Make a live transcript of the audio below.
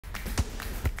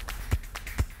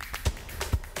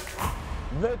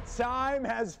The time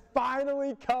has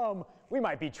finally come. We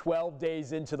might be 12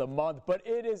 days into the month, but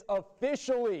it is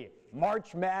officially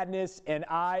March Madness, and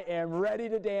I am ready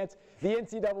to dance. The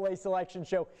NCAA selection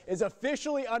show is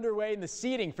officially underway, and the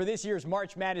seeding for this year's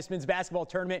March Madness men's basketball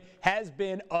tournament has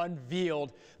been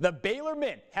unveiled. The Baylor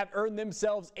men have earned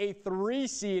themselves a 3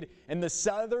 seed in the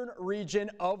southern region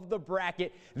of the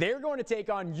bracket. They're going to take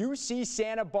on UC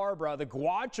Santa Barbara, the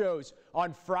Guachos,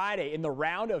 on Friday in the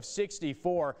round of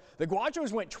 64. The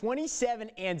Guachos went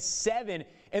 27-7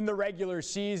 in the regular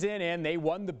season, and they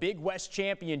won the Big West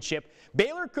Championship.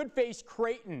 Baylor could face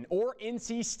Creighton or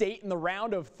NC State in the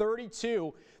round of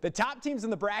 32. The top teams in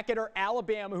the bracket are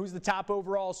Alabama, who's the top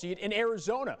overall seed, and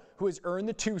Arizona, who has earned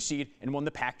the 2 seed and won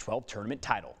the Pac-12 tournament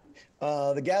title.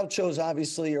 The Gauchos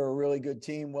obviously are a really good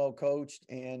team, well coached,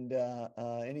 and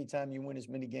anytime you win as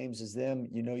many games as them,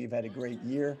 you know you've had a great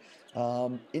year.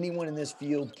 Anyone in this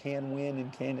field can win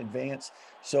and can advance.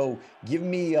 So give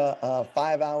me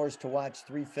 5 hours to watch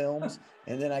 3 films,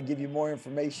 and then I give you more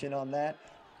information on that.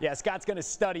 Yeah, Scott's going to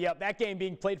study up. That game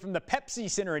being played from the Pepsi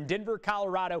Center in Denver,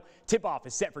 Colorado. Tip-off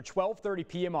is set for 12:30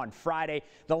 p.m. on Friday.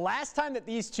 The last time that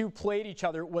these two played each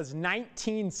other was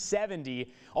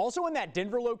 1970. Also in that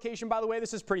Denver location, by the way,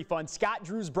 this is pretty fun. Scott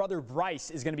Drew's brother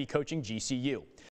Bryce is going to be coaching GCU.